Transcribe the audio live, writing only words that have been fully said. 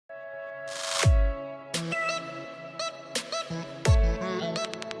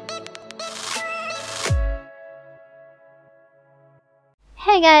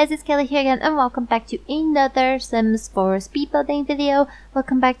Hey guys, it's Kelly here again and welcome back to another Sims 4 speed building video.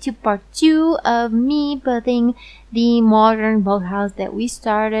 Welcome back to part 2 of me building the modern boathouse that we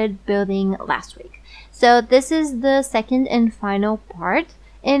started building last week. So this is the second and final part.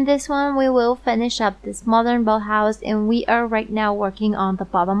 In this one we will finish up this modern boathouse and we are right now working on the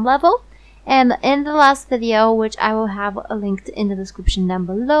bottom level. And in the last video, which I will have linked in the description down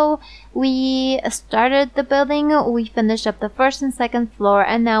below, we started the building, we finished up the first and second floor,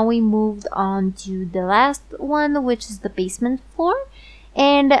 and now we moved on to the last one, which is the basement floor.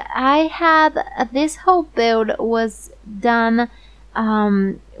 And I had this whole build was done,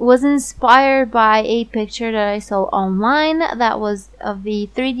 was inspired by a picture that I saw online that was of the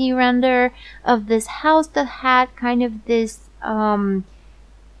 3D render of this house that had kind of this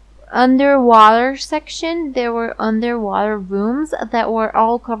underwater section. There were underwater rooms that were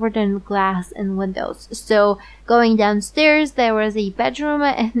all covered in glass and windows. So going downstairs there was a bedroom,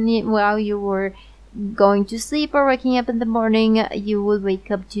 and while you were going to sleep or waking up in the morning, you would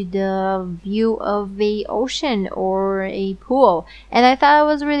wake up to the view of the ocean or a pool. And I thought it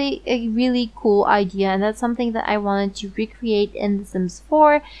was a really cool idea, and that's something that I wanted to recreate in The Sims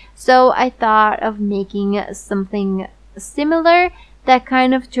 4. So I thought of making something similar that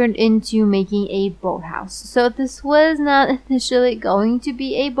kind of turned into making a boathouse. So this was not initially going to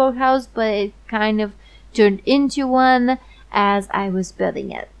be a boathouse, but it kind of turned into one as I was building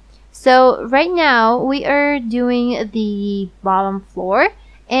it. So right now we are doing the bottom floor,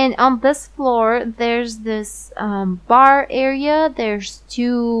 and on this floor there's this bar area. There's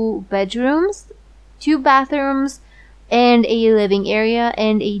 2 bedrooms, 2 bathrooms, and a living area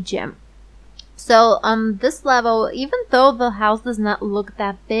and a gym. So on this level, even though the house does not look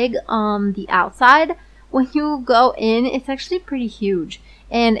that big on the outside, when you go in, it's actually pretty huge.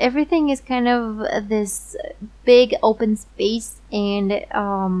 And everything is kind of this big open space, and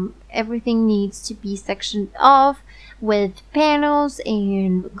everything needs to be sectioned off with panels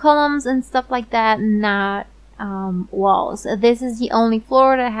and columns and stuff like that, not walls. This is the only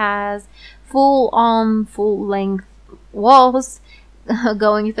floor that has full length walls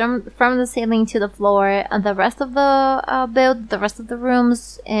going from the ceiling to the floor. And the rest of the build, the rest of the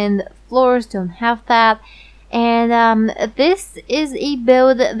rooms and floors don't have that. And this is a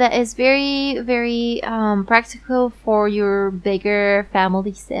build that is very practical for your bigger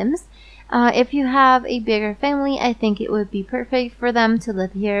family Sims. If you have a bigger family, I think it would be perfect for them to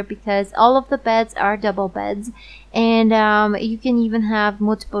live here, because all of the beds are double beds, and you can even have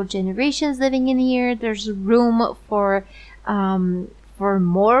multiple generations living in here. There's room for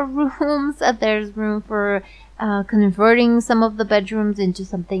more rooms. There's room for converting some of the bedrooms into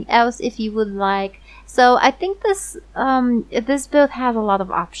something else if you would like. So I think this build has a lot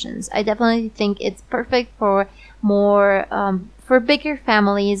of options. I definitely think it's perfect for more for bigger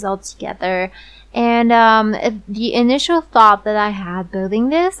families altogether. And the initial thought that I had building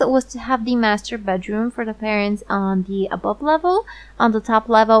this was to have the master bedroom for the parents on the above level, on the top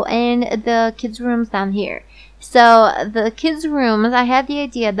level, and the kids' rooms down here. So the kids' rooms, I had the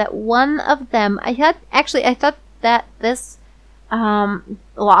idea that one of them, I thought that this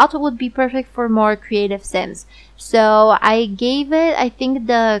lot would be perfect for more creative Sims. So I gave it, I think,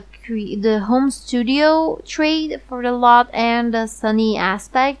 the home studio trade for the lot and the sunny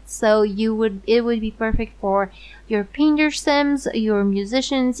aspect. So it would be perfect for your painter Sims, your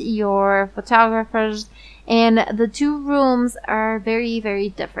musicians, your photographers. And the 2 rooms are very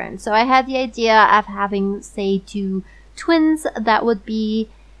different. So I had the idea of having, say, 2 twins that would be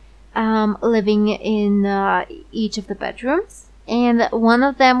living in each of the bedrooms. And one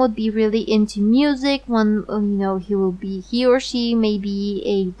of them would be really into music. One, he or she may be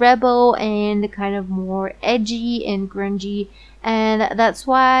a rebel and kind of more edgy and grungy. And that's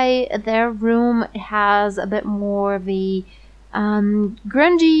why their room has a bit more of a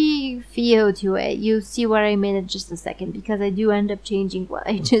grungy feel to it. You see what I mean in just a second, because I do end up changing what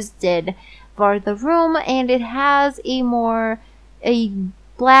I just did for the room. And it has a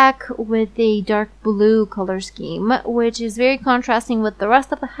black with a dark blue color scheme, which is very contrasting with the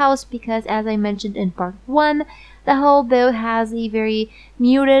rest of the house, because as I mentioned in part 1, the whole build has a very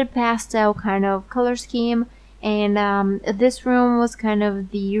muted pastel kind of color scheme. And this room was kind of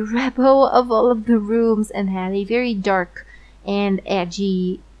the rebel of all of the rooms and had a very dark and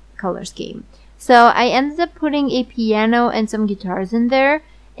edgy color scheme. So I ended up putting a piano and some guitars in there,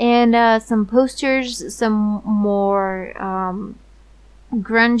 and some posters, some more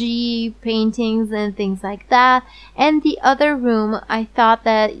grungy paintings and things like that. And the other room, I thought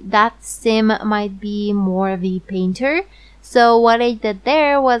that sim might be more of a painter. So what I did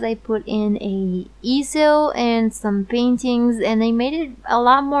there was I put in a easel and some paintings, and I made it a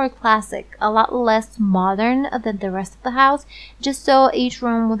lot more classic, a lot less modern than the rest of the house, just so each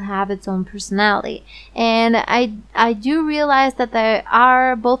room would have its own personality. And I do realize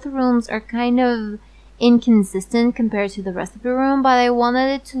that both rooms are kind of inconsistent compared to the rest of the room, but I wanted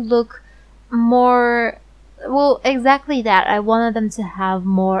it to look more, well, exactly that. I wanted them to have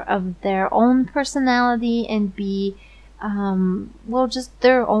more of their own personality and be well, just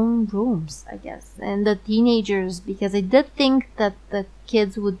their own rooms, I guess. And the teenagers, because I did think that the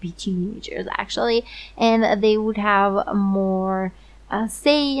kids would be teenagers actually, and they would have more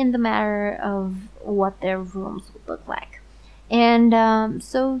say in the matter of what their rooms would look like. And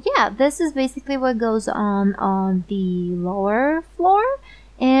so yeah, this is basically what goes on the lower floor.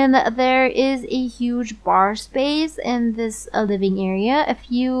 And there is a huge bar space in this living area. A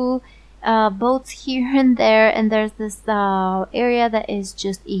few boats here and there, and there's this area that is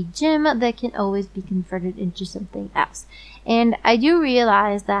just a gym that can always be converted into something else. And I do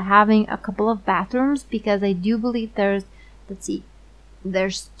realize that having a couple of bathrooms, because I do believe there's, let's see,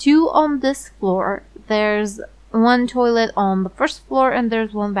 there's 2 on this floor, there's 1 toilet on the first floor, and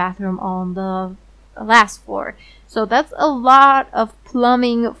there's 1 bathroom on the last floor. So that's a lot of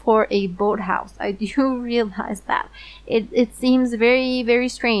plumbing for a boathouse. I do realize that. It seems very, very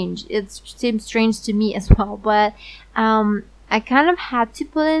strange. It seems strange to me as well. But I kind of had to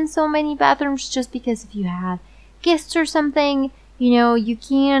put in so many bathrooms just because if you had guests or something, you know, you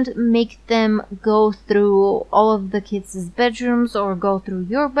can't make them go through all of the kids' bedrooms or go through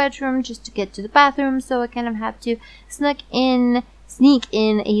your bedroom just to get to the bathroom. So I kind of had to sneak in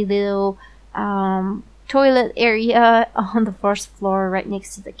a little toilet area on the first floor right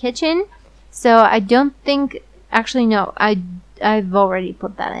next to the kitchen. So I don't think, actually no, I've already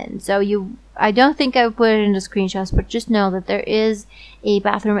put that in. So I don't think I put it in the screenshots, but just know that there is a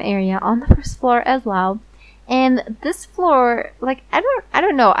bathroom area on the first floor as well. And this floor, like, I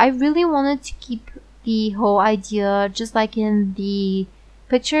don't know, I really wanted to keep the whole idea just like in the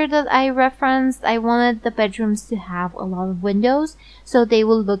picture that I referenced. I wanted the bedrooms to have a lot of windows so they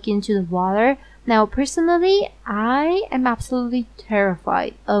will look into the water. Now, personally, I am absolutely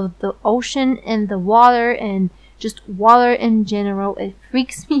terrified of the ocean and the water and just water in general. It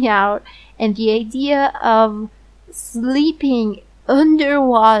freaks me out. And the idea of sleeping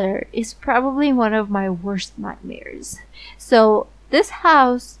underwater is probably one of my worst nightmares. So this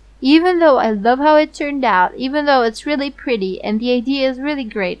house, even though I love how it turned out, even though it's really pretty and the idea is really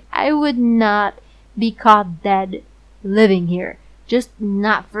great, I would not be caught dead living here. Just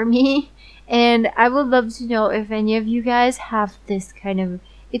not for me. And I would love to know if any of you guys have this kind of,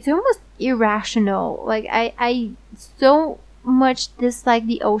 it's almost irrational. Like I so much dislike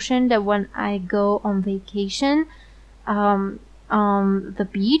the ocean that when I go on vacation, on the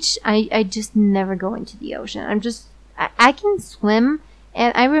beach, I just never go into the ocean. I can swim.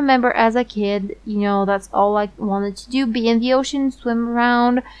 And I remember as a kid, you know, that's all I wanted to do, be in the ocean, swim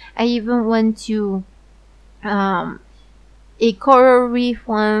around. I even went to, a coral reef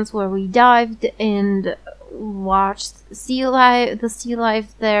once where we dived and watched the sea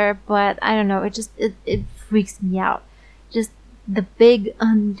life there, but I don't know, it freaks me out. Just the big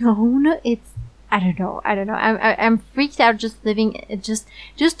unknown. I don't know. I'm freaked out just living,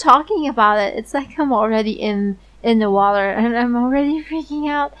 just talking about it. It's like I'm already in the water and I'm already freaking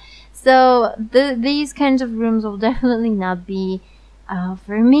out. So these kinds of rooms will definitely not be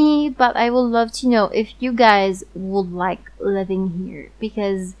for me, but I would love to know if you guys would like living here,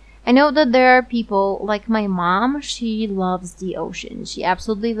 because I know that there are people like my mom. She loves the ocean. She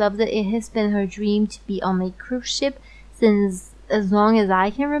absolutely loves it. It has been her dream to be on a cruise ship since as long as I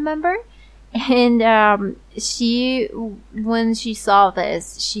can remember. And when she saw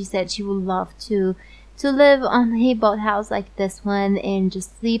this, she said she would love to live on a boathouse like this one and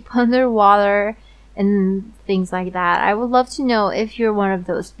just sleep underwater and things like that. I would love to know if you're one of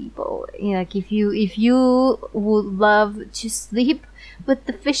those people. You know, like if you would love to sleep with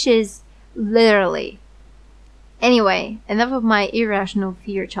the fishes, literally. Anyway, enough of my irrational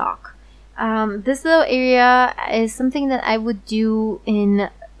fear talk. This little area is something that I would do in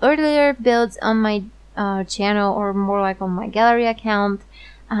earlier builds on my channel, or more like on my gallery account.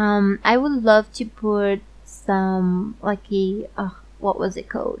 I would love to put some, like what was it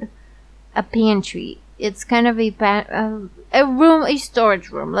called? A pantry. It's kind of a storage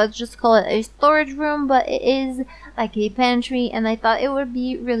room. Let's just call it a storage room, but it is like a pantry, and I thought it would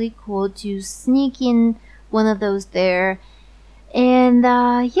be really cool to sneak in one of those there. And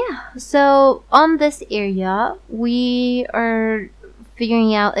yeah, so on this area, we are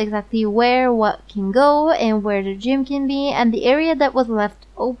figuring out exactly where what can go and where the gym can be. And the area that was left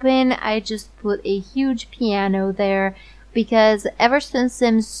open, I just put a huge piano there because ever since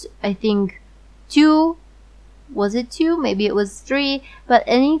Sims, I think 2, was it 2? Maybe it was 3. But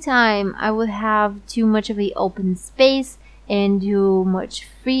anytime I would have too much of a open space and too much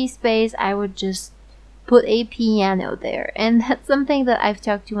free space, I would just put a piano there. And that's something that I've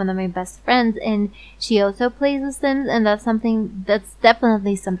talked to one of my best friends, and she also plays The Sims, and that's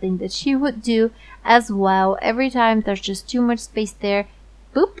definitely something that she would do as well. Every time there's just too much space there,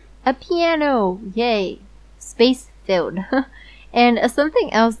 boop, a piano, yay, space filled. And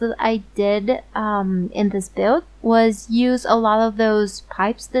something else that I did in this build was use a lot of those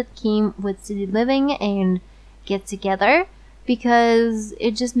pipes that came with City Living and Get Together, because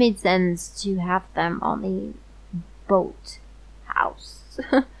it just made sense to have them on a boat house.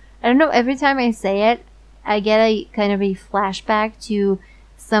 I don't know, every time I say it, I get a kind of a flashback to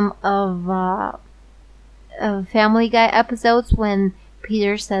some of Family Guy episodes when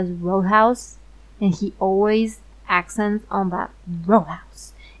Peter says Roadhouse, and he always accents on that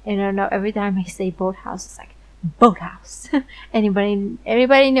Roadhouse. And I don't know, every time I say Boathouse, it's like Boathouse. Anybody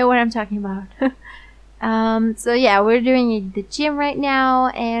know what I'm talking about? So yeah, we're doing the gym right now,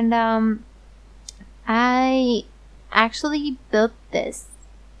 and I actually built this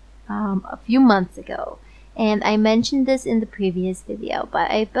a few months ago, and I mentioned this in the previous video, but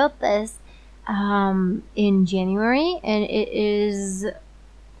I built this in January, and it is,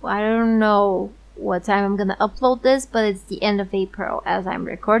 I don't know what time I'm gonna upload this, but it's the end of April as I'm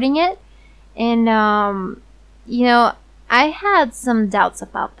recording it. And you know, I had some doubts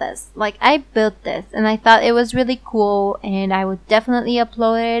about this. Like, I built this and I thought it was really cool, and I would definitely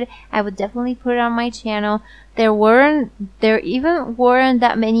upload it. I would definitely put it on my channel. There even weren't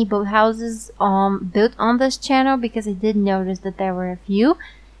that many boathouses built on this channel, because I did notice that there were a few.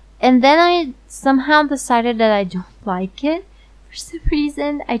 And then I somehow decided that I don't like it. For some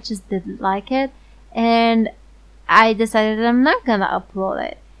reason, I just didn't like it. And I decided that I'm not gonna upload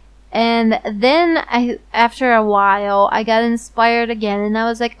it. And then after a while, I got inspired again, and I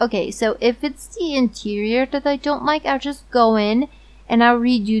was like, okay, so if it's the interior that I don't like, I'll just go in and I'll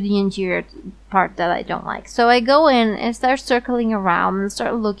redo the interior part that I don't like. So I go in and start circling around and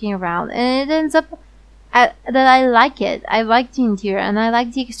start looking around, and it ends up that I like it. I like the interior and I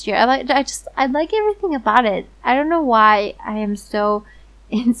like the exterior. I like everything about it. I don't know why I am so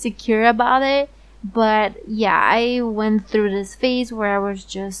insecure about it, but yeah, I went through this phase where I was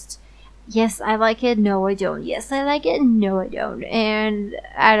just, yes, I like it, no I don't. Yes, I like it, no I don't. And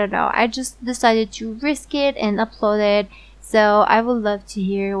I don't know, I just decided to risk it and upload it. So I would love to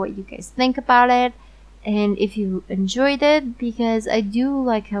hear what you guys think about it, and if you enjoyed it, because I do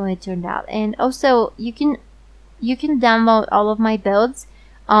like how it turned out. And also, you can download all of my builds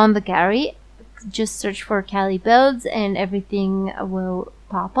on the gallery. Just search for kaliBuilds and everything will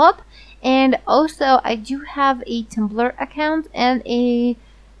pop up. And also, I do have a Tumblr account and a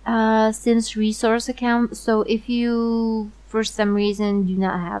Sims resource account. So if you, for some reason, do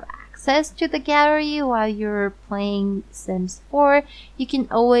not have access to the gallery while you're playing Sims 4, you can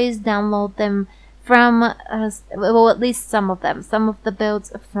always download them from, well, at least some of the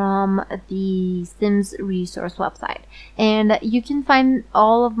builds from the Sims resource website. And you can find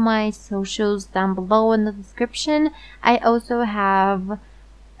all of my socials down below in the description. I also have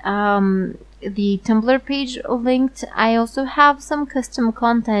the Tumblr page linked. I also have some custom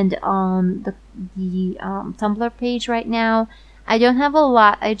content on the Tumblr page right now. I don't have a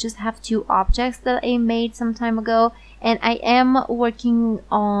lot, I just have 2 objects that I made some time ago, and I am working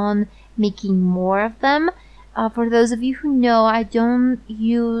on making more of them. For those of you who know, I don't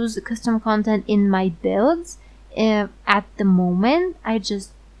use custom content in my builds at the moment. I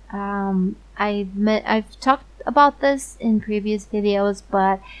just I've talked about this in previous videos,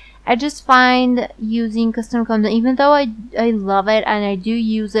 but I just find using custom content, even though I love it and I do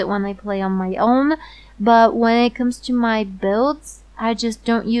use it when I play on my own, but when it comes to my builds, I just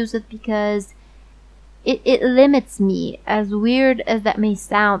don't use it because it limits me. As weird as that may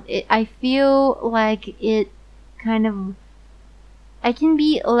sound, I feel like it kind of, I can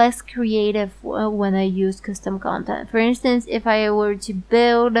be less creative when I use custom content. For instance, if I were to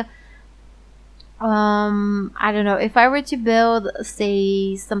build, I don't know, if I were to build,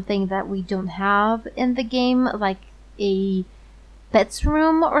 say, something that we don't have in the game, like a pets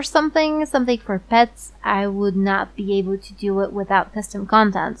room or something for pets, I would not be able to do it without custom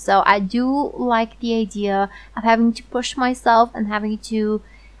content. So I do like the idea of having to push myself and having to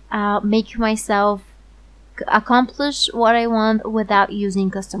make myself accomplish what I want without using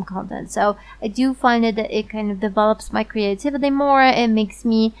custom content. So I do find it that it kind of develops my creativity more. It makes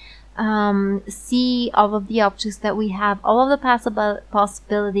me see all of the objects that we have, all of the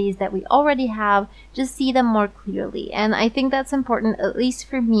possibilities that we already have, just see them more clearly. And I think that's important, at least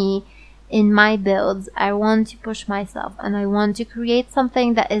for me. In my builds, I want to push myself and I want to create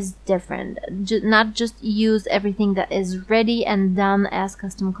something that is different, not just use everything that is ready and done as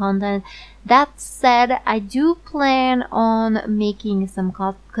custom content. That said, I do plan on making some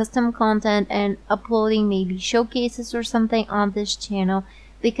custom content and uploading maybe showcases or something on this channel,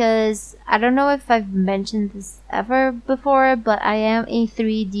 because I don't know if I've mentioned this ever before, but I am a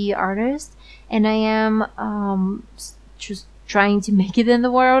 3D artist and I am just trying to make it in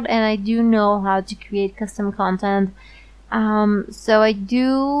the world, and I do know how to create custom content. So I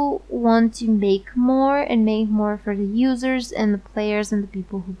do want to make more and make more for the users and the players and the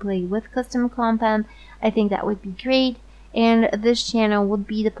people who play with custom content. I think that would be great, and this channel would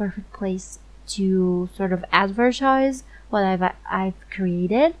be the perfect place to sort of advertise what I've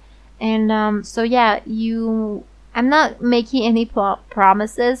created. And so yeah, I'm not making any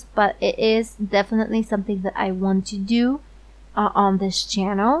promises, but it is definitely something that I want to do on this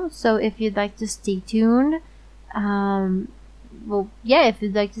channel. So if you'd like to stay tuned, well, yeah, if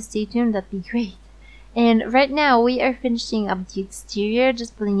you'd like to stay tuned, that'd be great. And right now we are finishing up the exterior,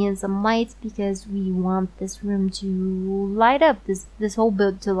 just putting in some lights because we want this room to light up, this whole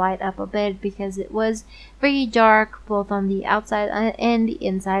build to light up a bit, because it was very dark both on the outside and the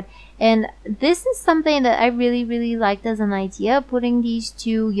inside. And this is something that I really liked as an idea, putting these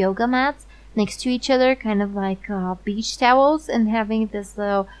two yoga mats next to each other, kind of like beach towels, and having this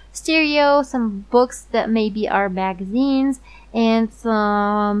little stereo, some books that maybe are magazines, and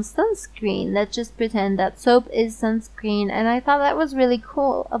some sunscreen. Let's just pretend that soap is sunscreen, and I thought that was really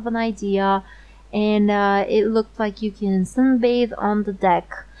cool of an idea. And it looked like you can sunbathe on the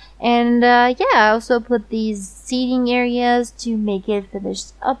deck. And yeah, I also put these seating areas to make it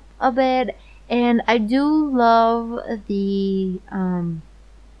finished up a bit. And I do love the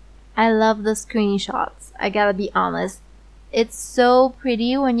screenshots. I gotta be honest. It's so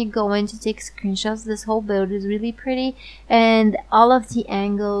pretty when you go in to take screenshots. This whole build is really pretty, and all of the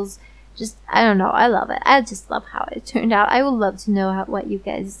angles, just, I don't know, I love it. I just love how it turned out. I would love to know what you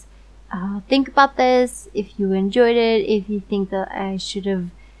guys think about this, if you enjoyed it, if you think that I should have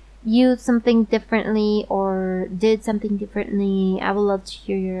used something differently or did something differently. I would love to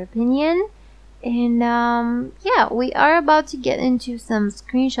hear your opinion. And yeah, we are about to get into some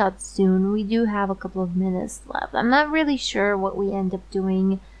screenshots soon. We do have a couple of minutes left. I'm not really sure what we end up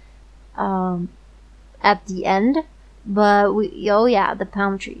doing at the end, but oh yeah, the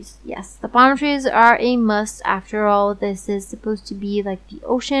palm trees. Yes, the palm trees are a must. After all, this is supposed to be like the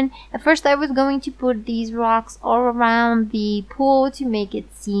ocean. At first I was going to put these rocks all around the pool to make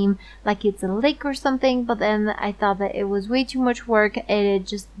it seem like it's a lake or something, but then I thought that it was way too much work and it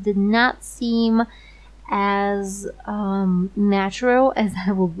just did not seem as natural as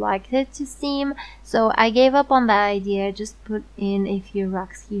I would like it to seem. So I gave up on that idea. Just put in a few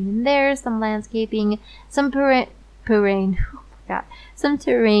rocks here and there, some landscaping, some some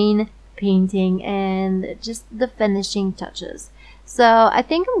terrain painting, and just the finishing touches. So I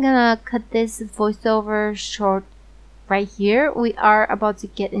think I'm gonna cut this voiceover short right here. We are about to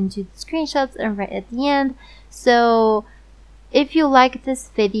get into the screenshots and right at the end. So if you like this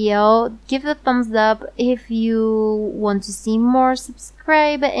video, give it a thumbs up. If you want to see more,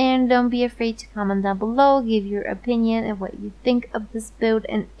 subscribe, and don't be afraid to comment down below. Give your opinion and what you think of this build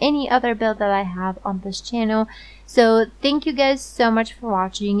and any other build that I have on this channel. So thank you guys so much for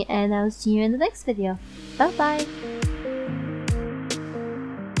watching, and I'll see you in the next video. Bye bye!